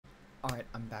Alright,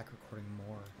 I'm back recording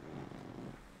more.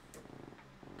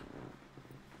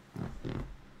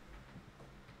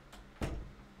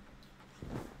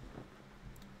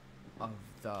 Of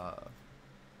the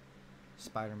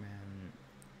Spider-Man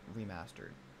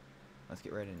Remastered. Let's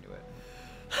get right into it.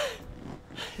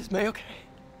 Is May okay?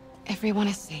 Everyone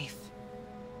is safe.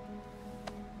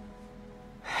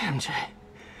 MJ,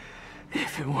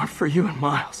 if it weren't for you and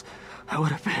Miles, I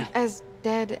would have been... As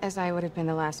dead as I would have been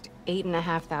the last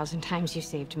 8,500 times you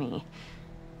saved me.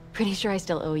 Pretty sure I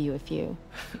still owe you a few.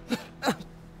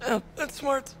 That's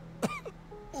smart.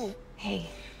 Hey.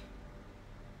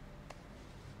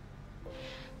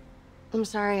 I'm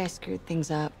sorry I screwed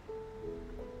things up.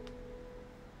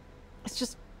 It's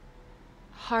just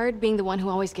hard being the one who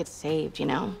always gets saved, you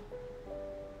know?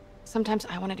 Sometimes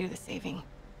I want to do the saving.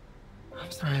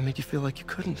 I'm sorry I made you feel like you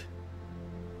couldn't.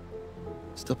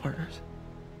 Still partners?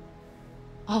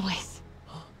 Always.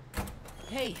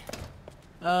 Hey,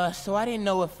 so I didn't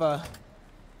know if,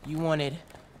 you wanted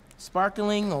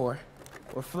sparkling or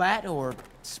flat or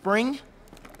spring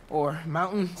or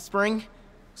mountain spring,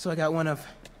 so I got one of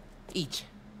each.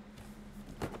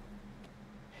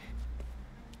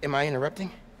 Am I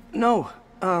interrupting? No,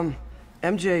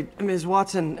 MJ, Ms.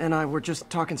 Watson and I were just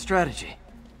talking strategy.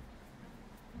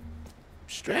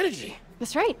 Strategy?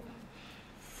 That's right.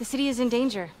 The city is in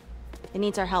danger. It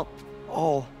needs our help.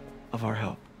 All of our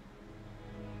help.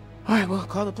 All right, well,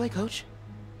 call the play, coach.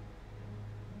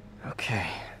 Okay.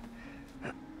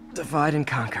 Divide and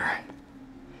conquer.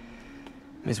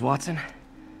 Ms. Watson,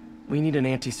 we need an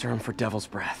anti-serum for Devil's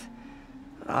Breath.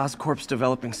 Oscorp's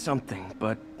developing something,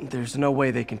 but there's no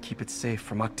way they can keep it safe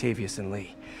from Octavius and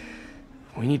Lee.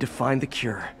 We need to find the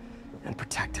cure and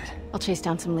protect it. I'll chase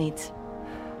down some leads.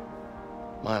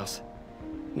 Miles,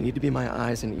 you need to be my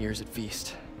eyes and ears at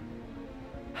Feast.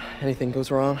 Anything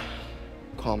goes wrong,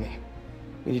 call me.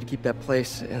 We need to keep that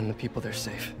place and the people there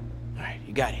safe. All right,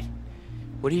 you got it.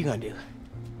 What are you gonna do?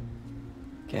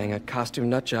 Gang at Costume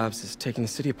Nut Jobs is taking the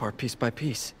city apart piece by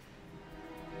piece.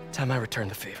 Time I return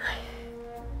the favor.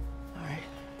 All right.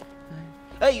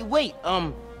 Hey, wait,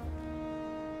 how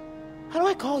do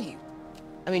I call you?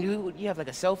 I mean, you have like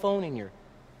a cell phone in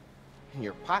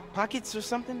your pockets or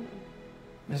something?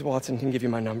 Ms. Watson can give you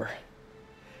my number.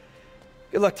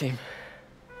 Good luck, team.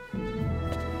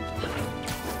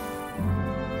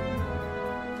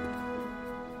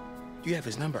 You have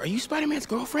his number. Are you Spider-Man's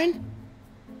girlfriend?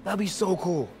 That'd be so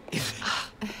cool.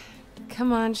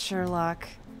 Come on, Sherlock.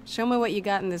 Show me what you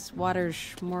got in this water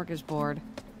smorgasbord.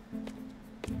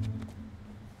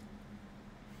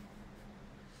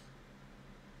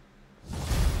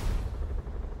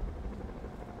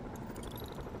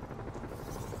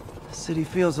 The city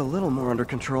feels a little more under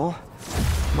control.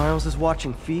 Miles is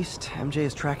watching Feast, MJ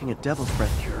is tracking a Devil's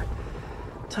Breath cure.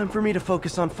 Time for me to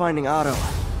focus on finding Otto,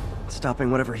 and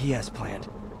stopping whatever he has planned.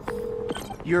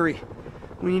 Yuri,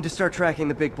 we need to start tracking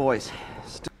the big boys.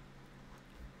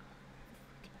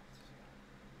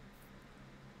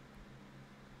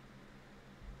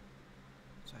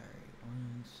 Sorry,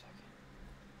 1 second.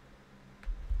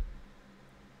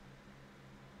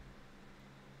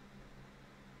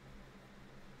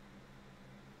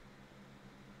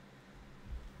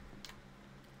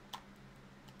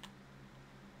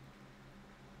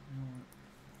 No,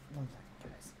 1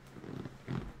 second, guys.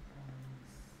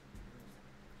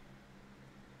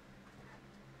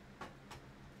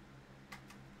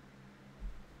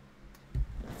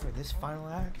 For this final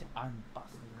act, I'm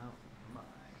busting out my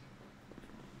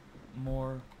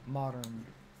more modern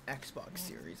Xbox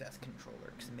Series S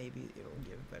controller, because maybe it'll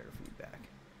give better feedback.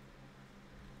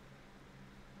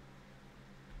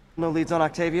 No leads on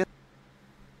Octavia?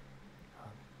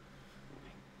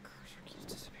 My cursor keeps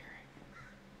disappearing.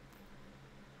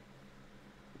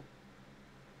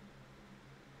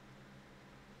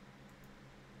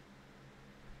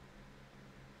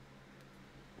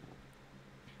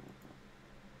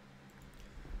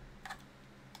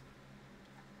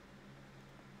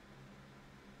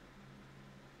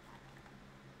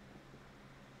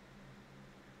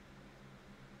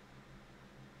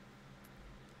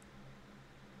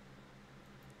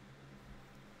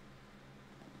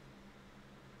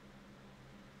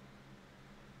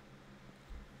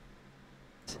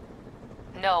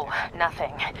 No,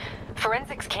 nothing.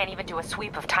 Forensics can't even do a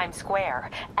sweep of Times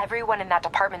Square. Everyone in that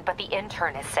department but the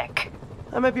intern is sick.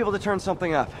 I might be able to turn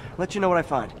something up. Let you know what I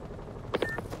find.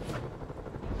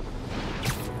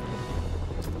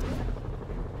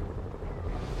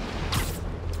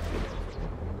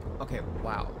 Okay,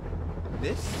 wow.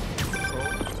 This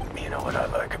control... You know what I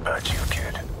like about you,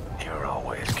 kid? You're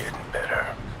always getting better.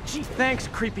 Gee, thanks,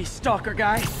 creepy stalker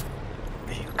guy.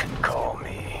 You can call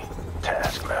me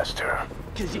faster.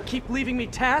 Because you keep leaving me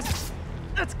tasks?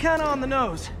 That's kinda on the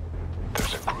nose.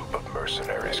 There's a group of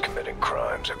mercenaries committing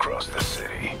crimes across the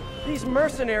city. These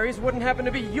mercenaries wouldn't happen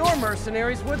to be your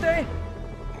mercenaries, would they?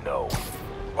 No.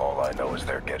 All I know is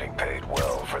they're getting paid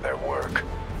well for their work.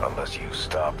 Unless you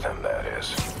stop them, that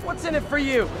is. What's in it for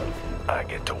you? I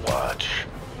get to watch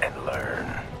and learn.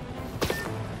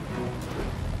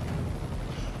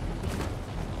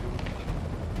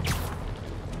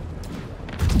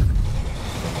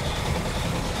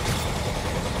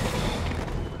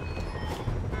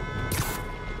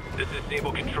 This is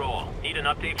Stable Control. Need an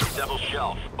update from Devil's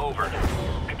Shelf. Over.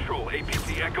 Control,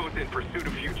 APC Echo's in pursuit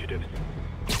of fugitives.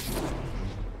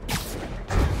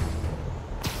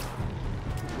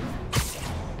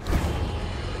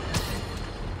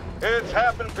 It's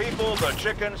happened, people. The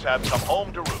chickens have come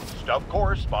home to roost. Of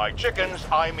course, by chickens,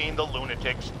 I mean the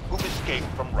lunatics who've escaped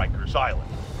from Rikers Island.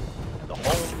 And the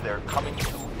home they're coming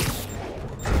to is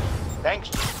thanks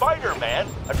to Spider-Man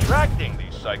attracting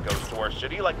these psychos to our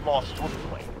city like moths to a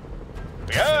flame.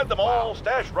 We had them all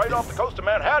stashed right off the coast of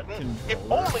Manhattan. If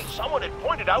only someone had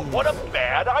pointed out what a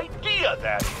bad idea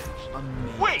that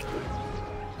is. Wait!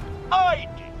 I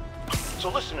did. So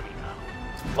listen to me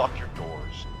now. Lock your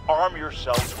doors. Arm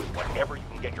yourselves with whatever you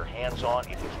can get your hands on.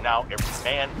 It is now every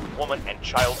man, woman, and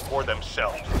child for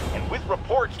themselves. And with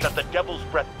reports that the Devil's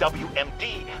Breath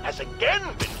WMD has again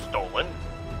been stolen,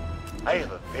 I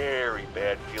have a very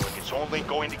bad feeling it's only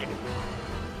going to get...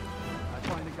 I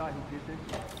find the guy who did this.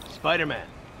 Spider-Man.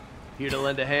 Here to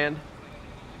lend a hand?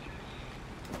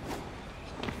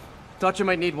 Thought you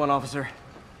might need one, officer.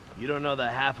 You don't know the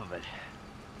half of it.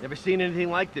 Never seen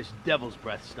anything like this Devil's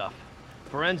Breath stuff.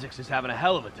 Forensics is having a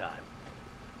hell of a time.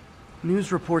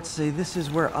 News reports say this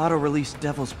is where Otto released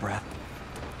Devil's Breath.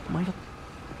 Might have...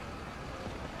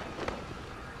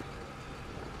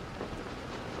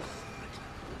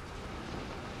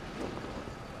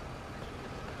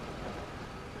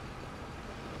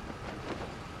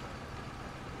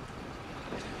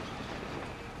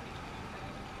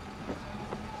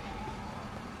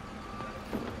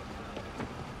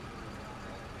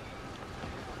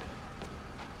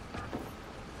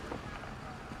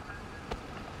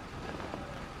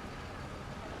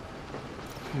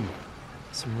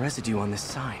 Some residue on this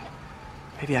sign.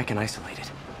 Maybe I can isolate it.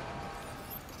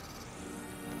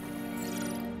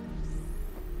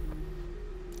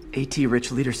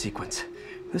 AT-rich leader sequence.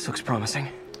 This looks promising.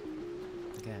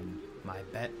 Again, my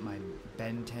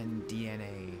Ben 10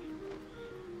 DNA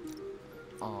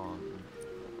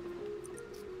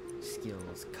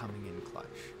skills coming in clutch.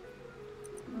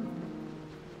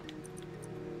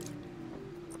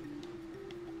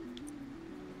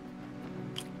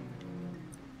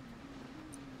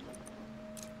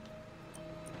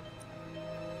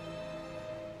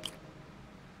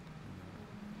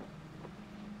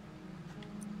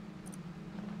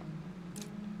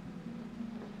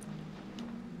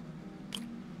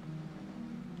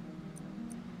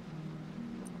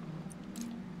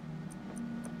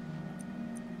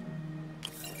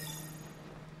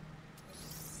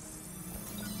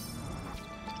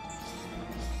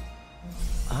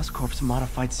 Oscorp's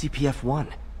modified CPF-1.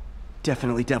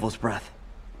 Definitely Devil's Breath.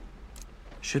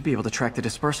 Should be able to track the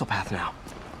dispersal path now.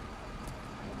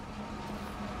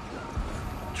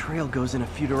 Trail goes in a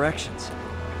few directions.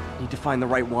 Need to find the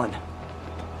right one.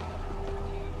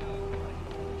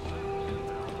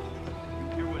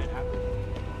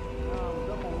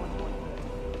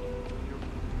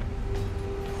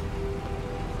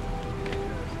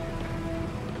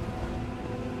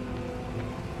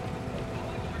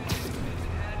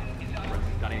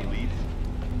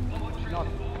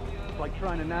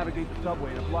 Trying to navigate the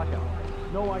subway in a blackout.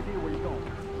 No idea where you're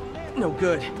going. No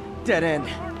good. Dead end.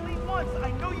 Only once. I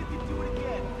know you can do it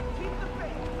again. Keep the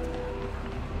faith.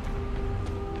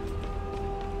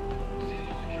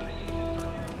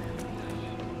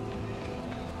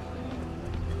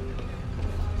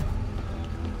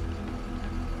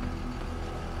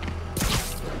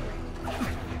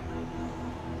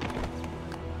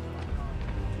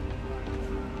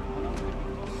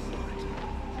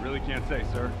 Really can't say,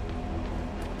 sir.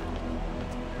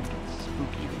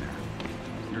 Spooky in there.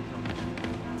 You're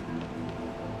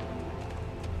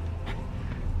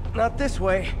Not this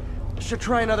way. Should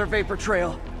try another vapor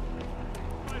trail.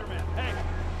 Spider-Man, hey!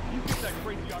 You get that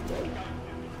crazy on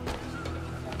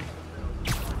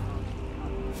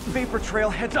Vapor trail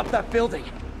heads up that building.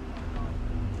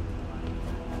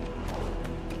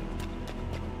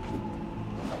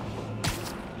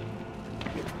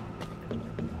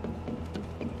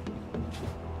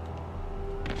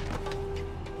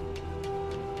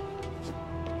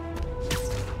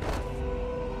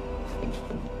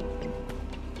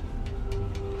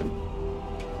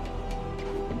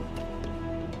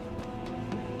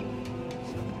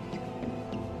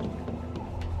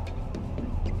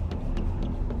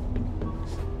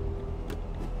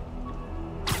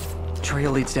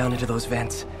 Trail leads down into those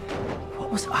vents.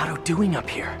 What was Otto doing up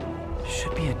here?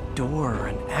 Should be a door or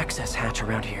an access hatch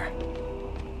around here.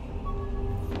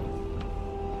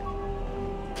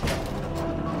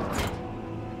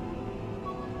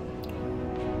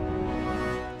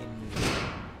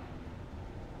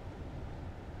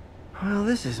 Well,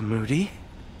 this is moody.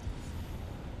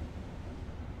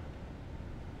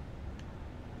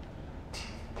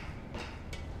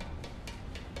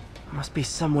 Must be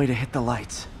some way to hit the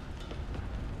lights.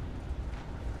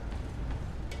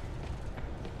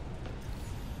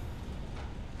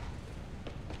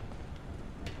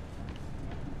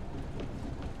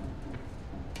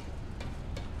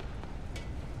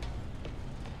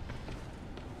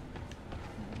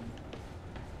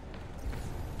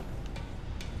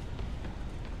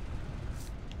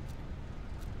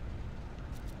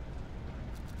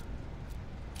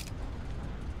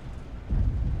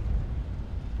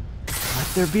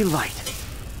 There be light.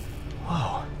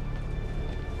 Whoa.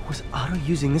 Was Otto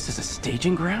using this as a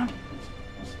staging ground?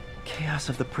 Chaos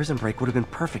of the prison break would have been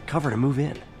perfect cover to move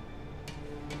in.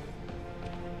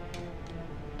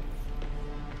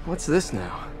 What's this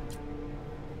now?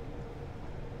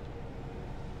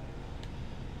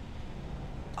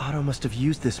 Otto must have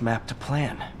used this map to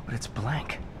plan, but it's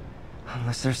blank.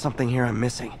 Unless there's something here I'm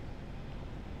missing.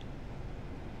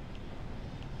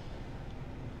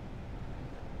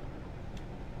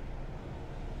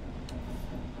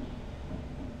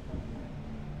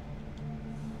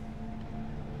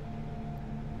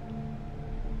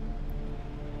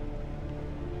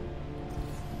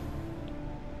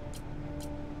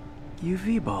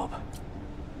 UV bulb.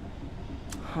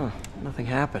 Huh, nothing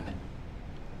happened.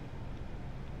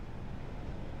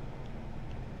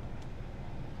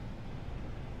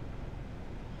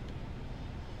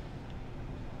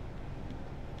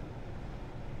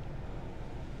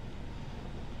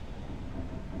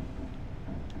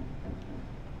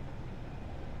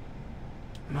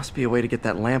 Must be a way to get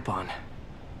that lamp on.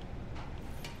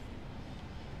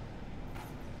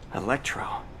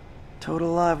 Electro. Total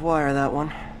live wire, that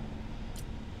one.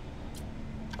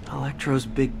 Electro's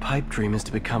big pipe dream is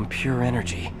to become pure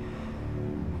energy.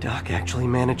 Doc actually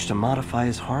managed to modify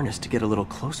his harness to get a little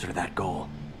closer to that goal.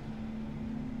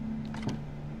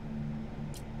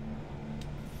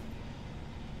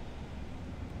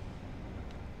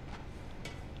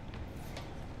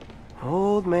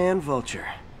 Old man Vulture.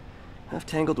 I've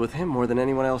tangled with him more than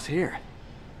anyone else here.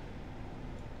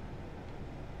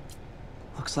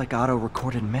 Looks like Otto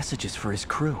recorded messages for his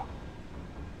crew.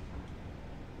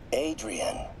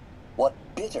 Adrian, what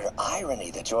bitter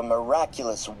irony that your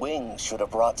miraculous wings should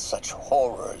have wrought such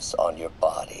horrors on your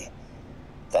body.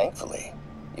 Thankfully,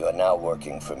 you are now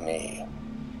working for me.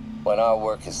 When our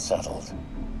work is settled,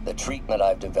 the treatment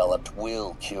I've developed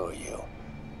will cure you.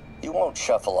 You won't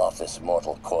shuffle off this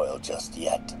mortal coil just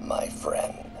yet, my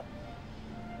friend.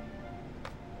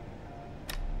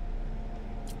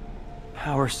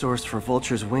 Power source for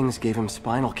Vulture's wings gave him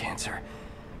spinal cancer,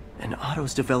 and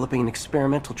Otto's developing an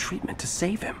experimental treatment to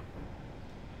save him.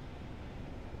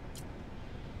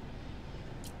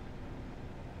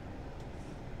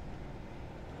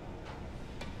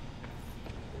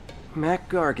 Mac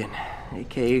Gargan,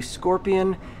 aka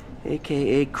Scorpion,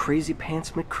 aka Crazy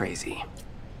Pants McCrazy.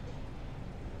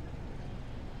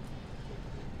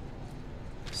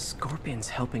 Scorpion's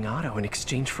helping Otto in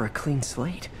exchange for a clean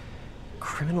slate.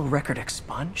 Criminal record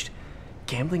expunged?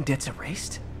 Gambling debts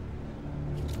erased?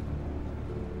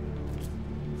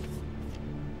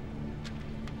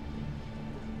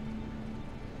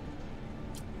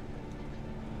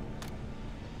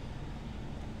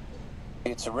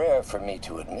 It's rare for me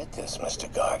to admit this, Mr.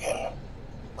 Gargan.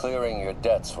 Clearing your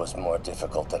debts was more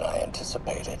difficult than I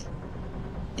anticipated.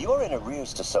 You're in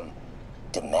arrears to some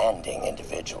demanding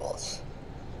individuals.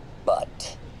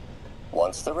 But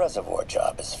once the reservoir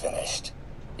job is finished,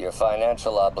 your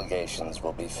financial obligations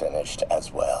will be finished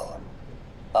as well.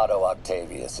 Otto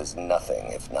Octavius is nothing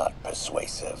if not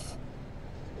persuasive.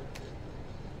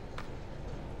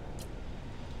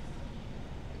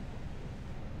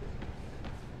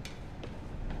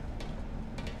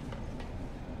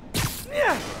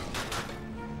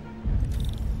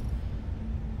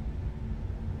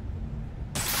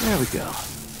 There we go.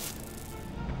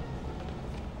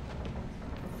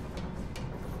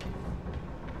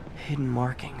 Hidden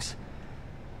markings.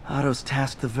 Otto's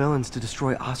tasked the villains to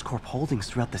destroy Oscorp holdings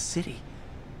throughout the city.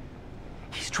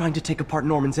 He's trying to take apart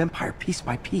Norman's empire piece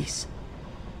by piece.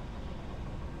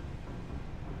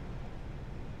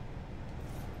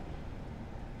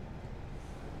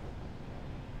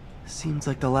 Seems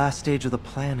like the last stage of the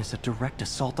plan is a direct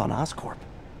assault on Oscorp.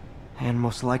 And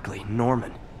most likely,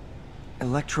 Norman.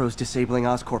 Electro's disabling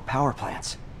Oscorp power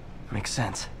plants. Makes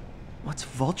sense. What's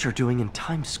Vulture doing in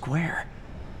Times Square?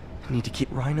 Need to keep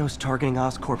Rhinos targeting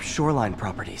Oscorp's shoreline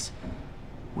properties.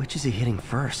 Which is he hitting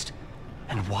first?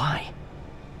 And why?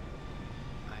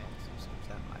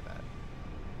 My bad.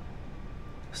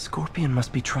 Scorpion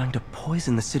must be trying to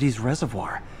poison the city's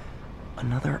reservoir.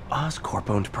 Another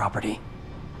Oscorp-owned property.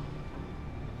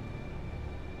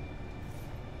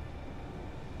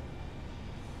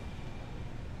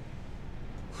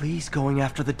 Lee's going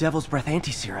after the Devil's Breath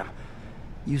anti-serum,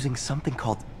 using something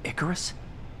called Icarus?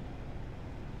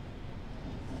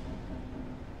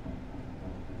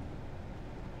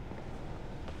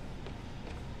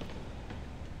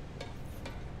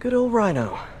 Good old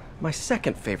Rhino, my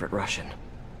second favorite Russian.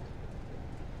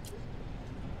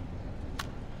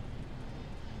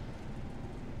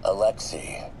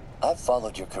 Alexei, I've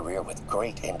followed your career with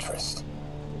great interest.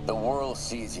 The world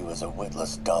sees you as a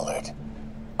witless dullard.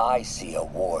 I see a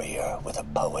warrior with a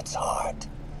poet's heart.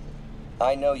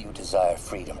 I know you desire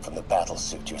freedom from the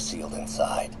battlesuit you're sealed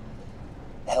inside.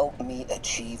 Help me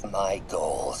achieve my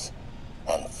goals,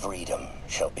 and freedom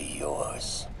shall be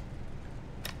yours.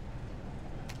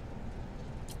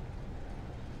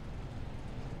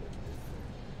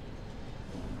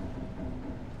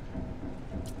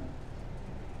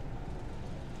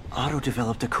 Otto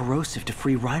developed a corrosive to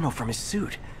free Rhino from his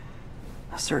suit.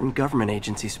 A certain government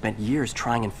agency spent years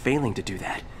trying and failing to do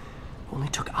that. Only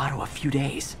took Otto a few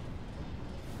days.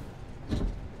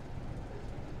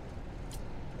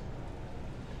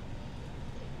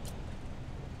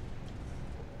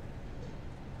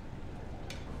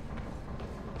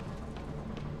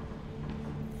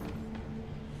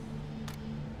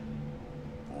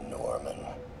 Norman.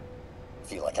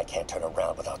 Feel like I can't turn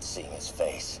around without seeing his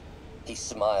face. He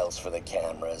smiles for the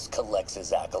cameras, collects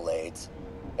his accolades,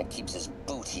 and keeps his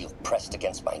boot heel pressed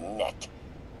against my neck.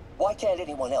 Why can't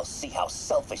anyone else see how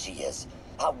selfish he is?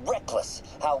 How reckless?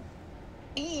 How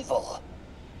evil?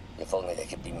 If only they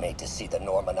could be made to see the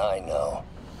Norman I know.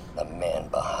 The man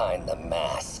behind the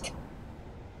mask.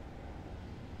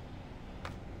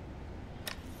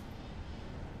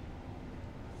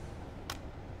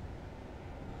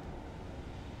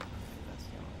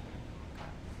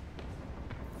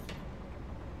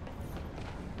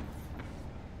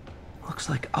 Looks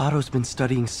like Otto's been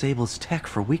studying Sable's tech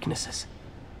for weaknesses.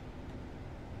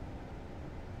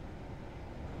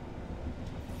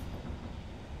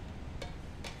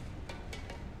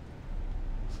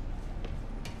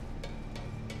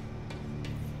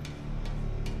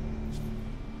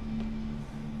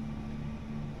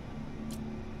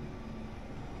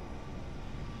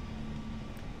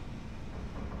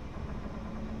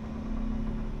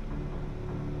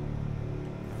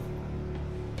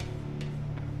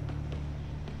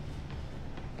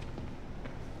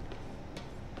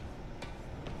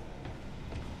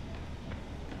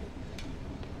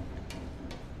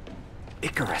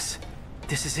 Icarus.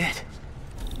 This is it.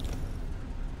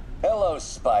 Hello,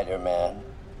 Spider-Man.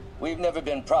 We've never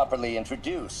been properly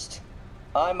introduced.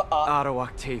 I'm Otto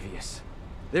Octavius.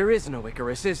 There is no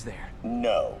Icarus, is there?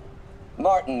 No.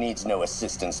 Martin needs no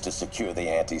assistance to secure the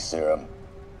anti-serum.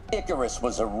 Icarus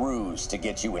was a ruse to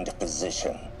get you into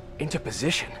position. Into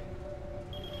position?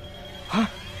 Huh?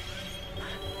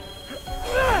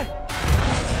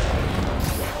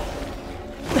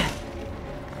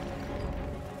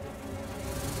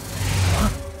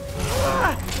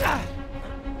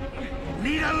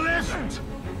 Need a lift?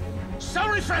 So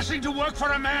refreshing to work for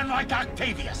a man like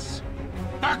Octavius.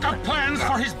 Backup plans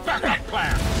for his backup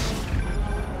plans.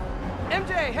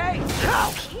 MJ, hey!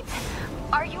 Pete,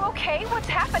 are you okay? What's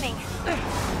happening?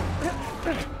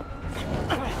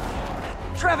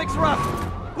 Traffic's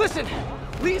rough. Listen,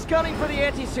 Lee's gunning for the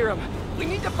anti-serum. We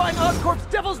need to find Oscorp's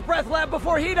Devil's Breath lab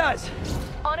before he does.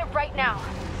 On it right now.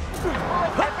 Pull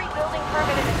up every building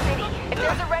permit in the city. If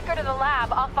there's a record of the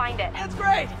lab, I'll find it. That's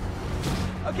great.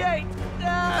 Okay,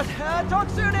 talk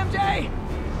soon, MJ.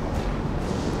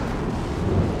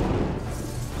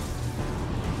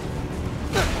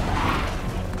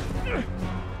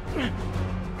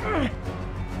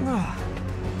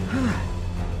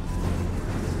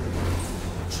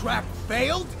 Trap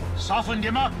failed? Softened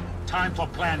him up. Time for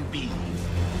plan B.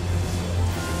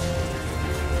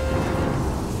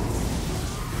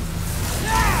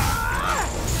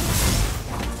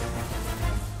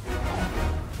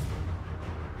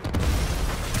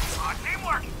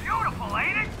 Teamwork's beautiful,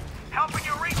 ain't it? Helping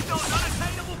you reach those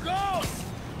unattainable goals.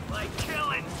 Like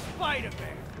killing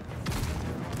Spider-Man.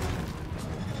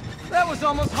 That was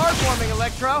almost heartwarming,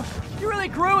 Electro. You really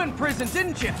grew in prison,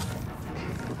 didn't you? I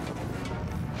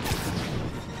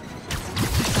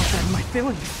felt that in my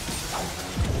feelings.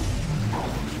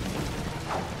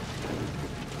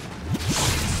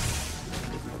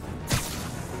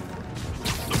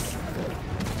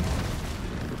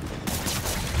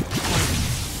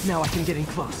 Now I can get in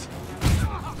close.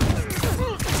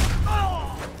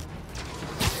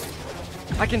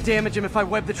 I can damage him if I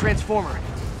web the transformer.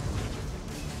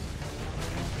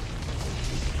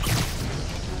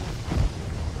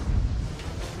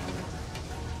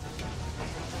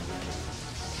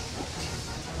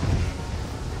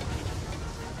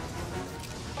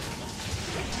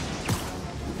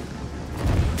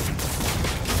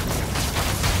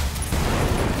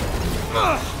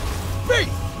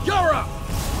 You're up!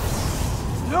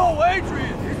 No,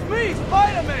 Adrian! It's me,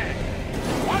 Spider-Man!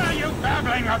 What are you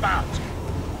babbling about?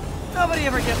 Nobody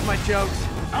ever gets my jokes.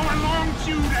 Our long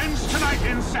feud ends tonight,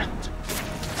 insect!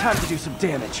 Time to do some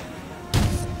damage.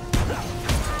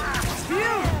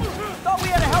 Phew! Thought we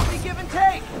had a healthy give and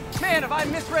take! Man, have I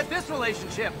misread this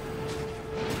relationship!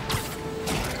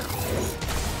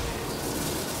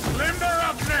 Limber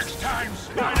up next time,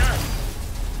 Spider!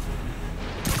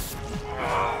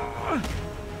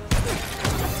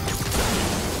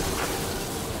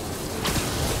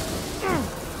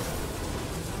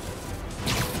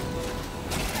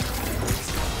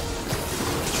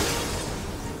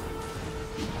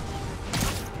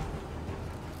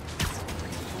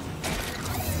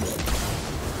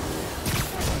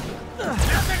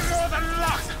 Nothing more than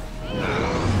luck!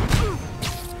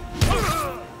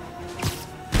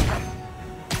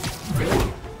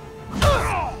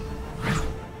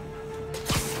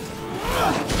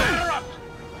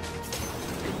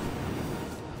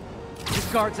 His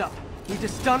guard's up. Need to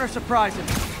stun or surprise him.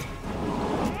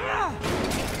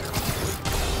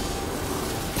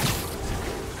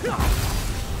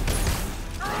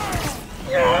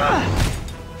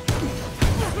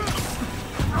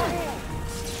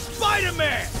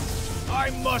 Spider-Man! I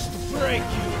must break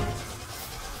you!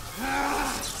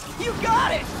 You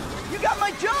got it! You got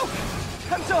my joke!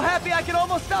 I'm so happy I can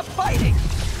almost stop fighting!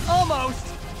 Almost!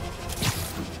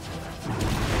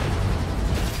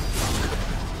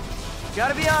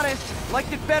 Gotta be honest,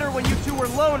 liked it better when you two were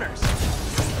loners.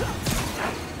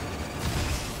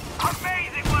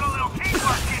 Amazing what a little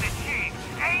teamwork can achieve,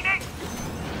 ain't it?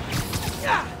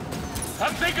 The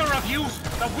vigor of youth,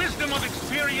 the wisdom of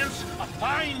experience, a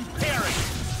fine pairing.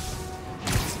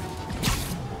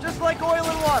 Just like oil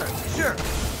and water, sure.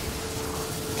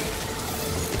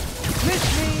 Miss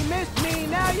me,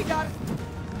 now you got it.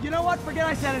 You know what? Forget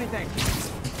I said anything.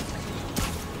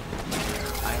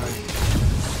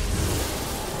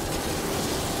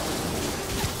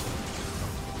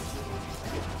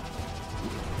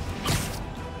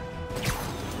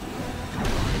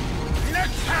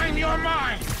 Next time you're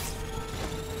mine!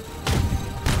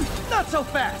 Not so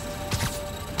fast!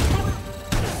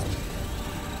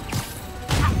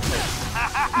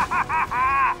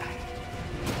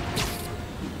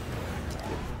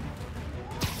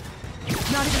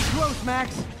 Not even close,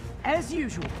 Max. As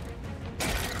usual.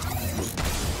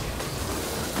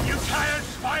 You tired,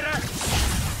 Spider?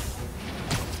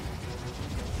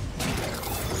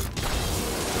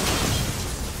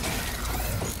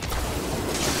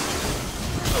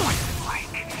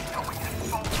 Like going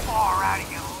so far out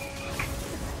of your league.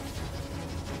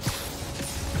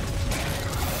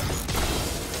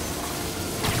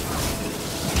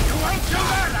 You won't do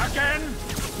that again!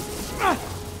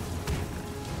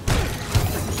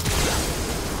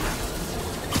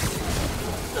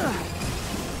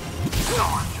 So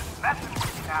I'm just messing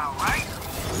with you now, right?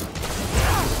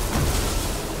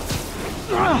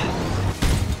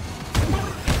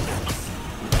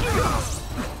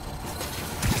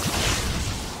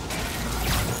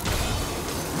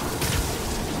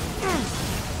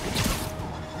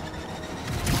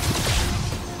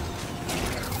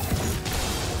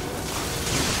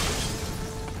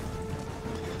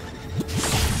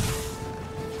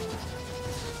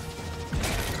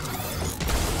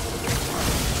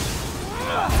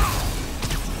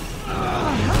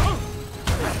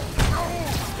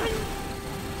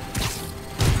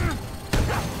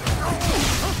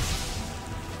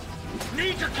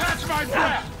 Need to catch my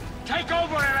breath! Take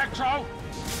over, Electro!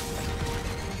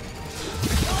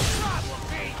 No problem,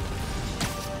 Pete!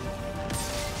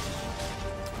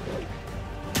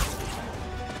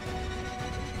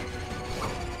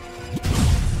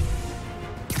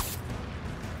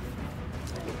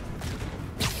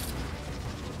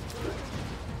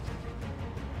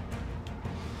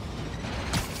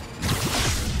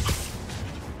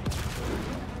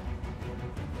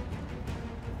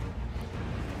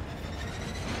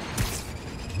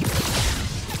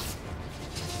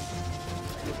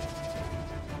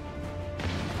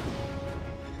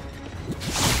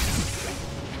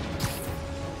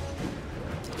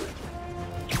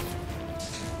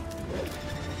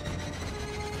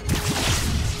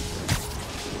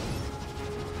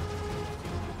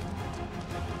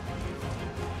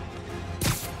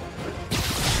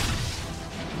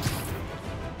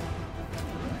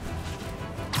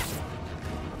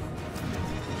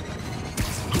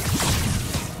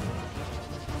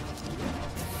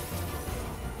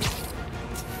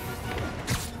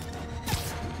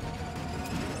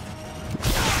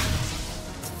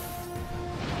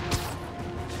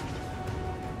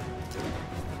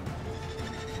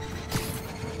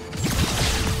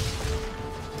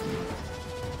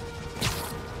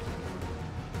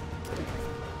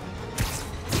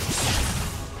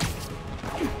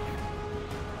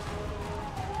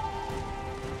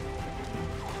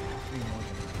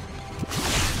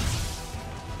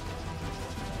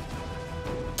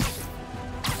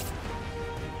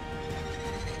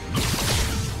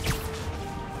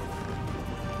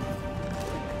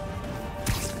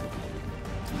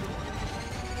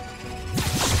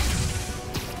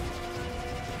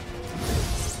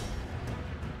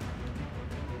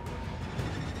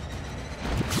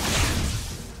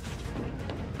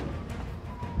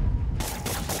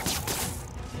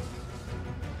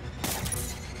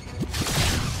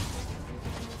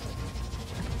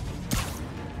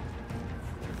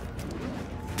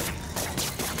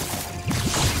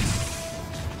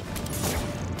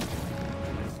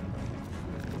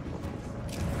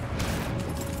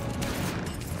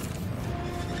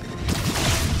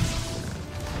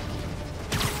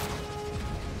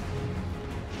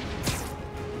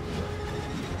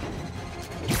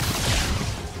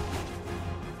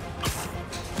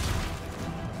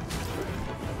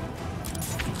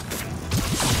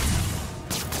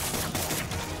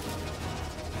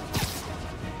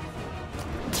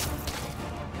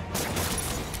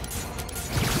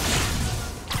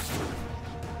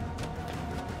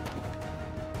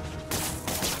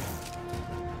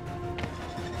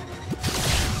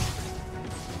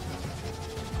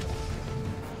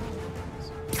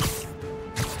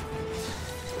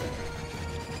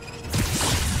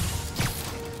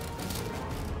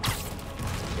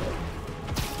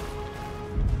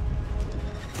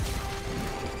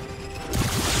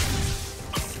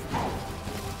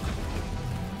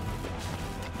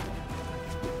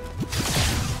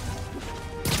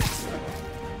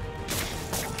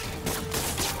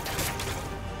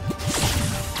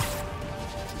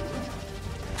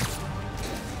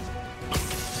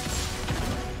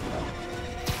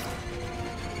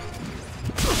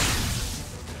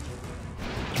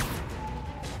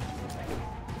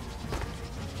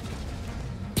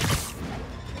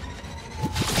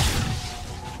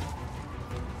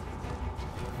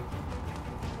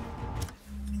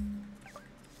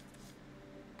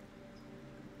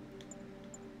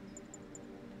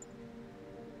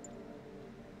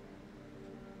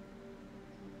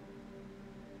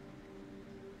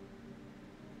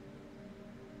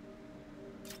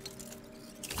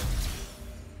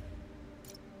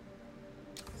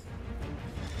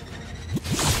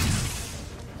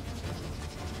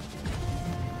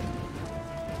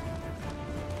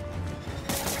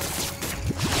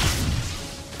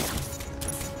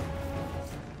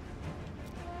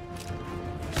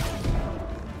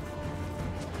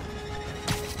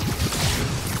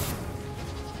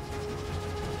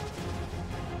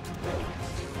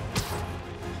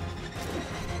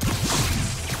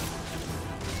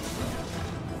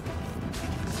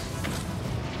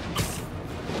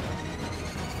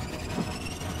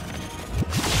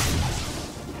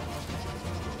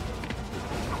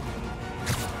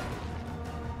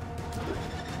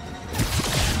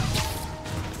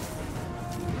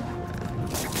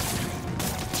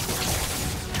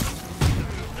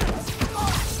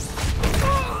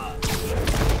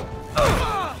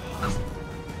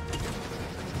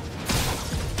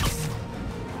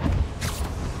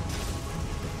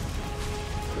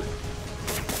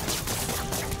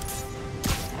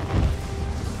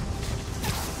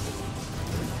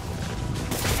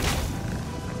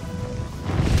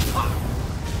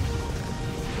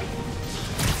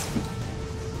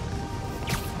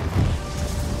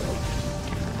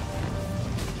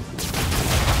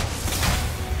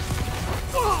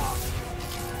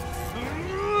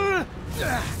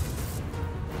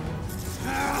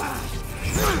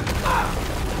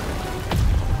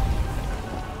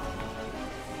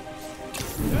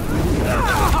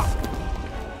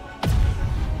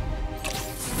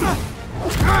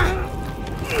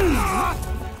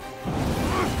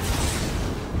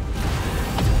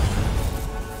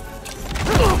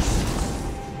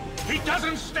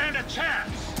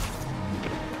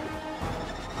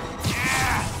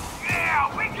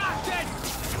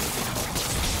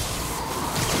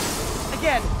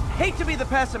 Again, hate to be the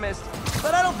pessimist,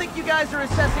 but I don't think you guys are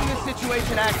assessing this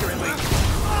situation accurately.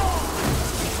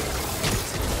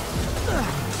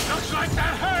 Looks like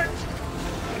that hurt!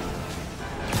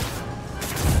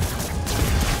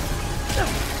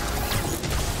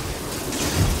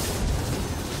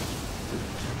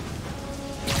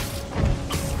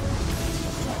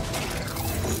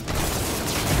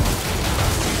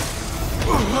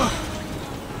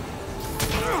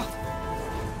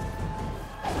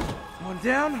 One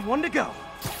down, one to go.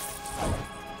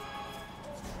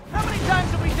 How many times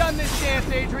have we done this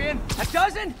dance, Adrian? A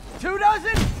dozen? 2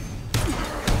 dozen?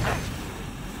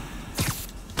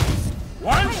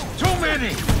 One's too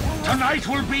many! Tonight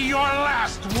will be your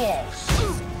last waltz!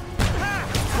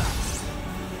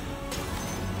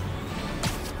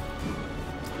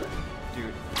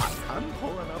 Dude, I'm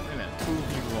pulling up in a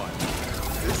 2v1.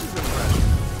 This is impressive.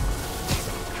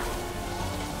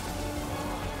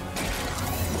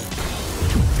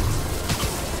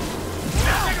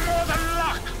 Nothing more than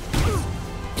luck!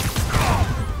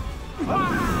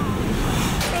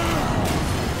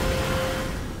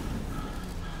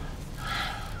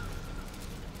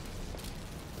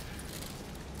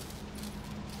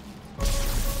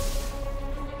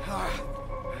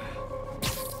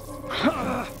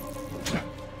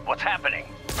 What's happening?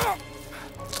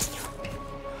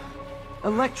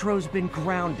 Electro's been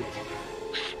grounded.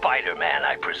 Spider-Man,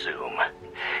 I presume.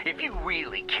 If you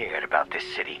really cared about this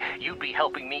city, you'd be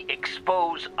helping me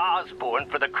expose Osborn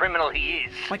for the criminal he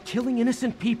is. By killing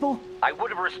innocent people? I would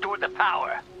have restored the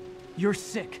power. You're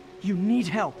sick. You need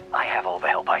help. I have all the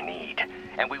help I need,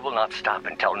 and we will not stop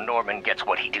until Norman gets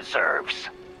what he deserves.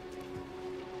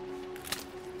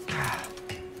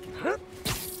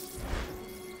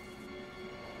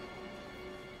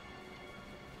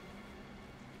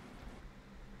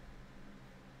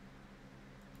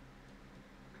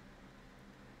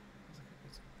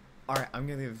 Alright, I'm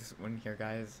gonna leave this one here,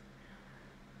 guys.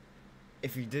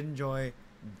 If you did enjoy,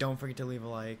 don't forget to leave a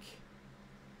like.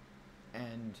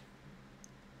 And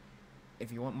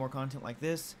if you want more content like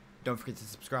this, don't forget to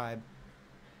subscribe.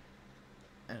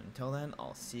 And until then,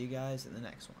 I'll see you guys in the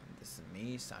next one. This is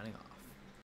me signing off.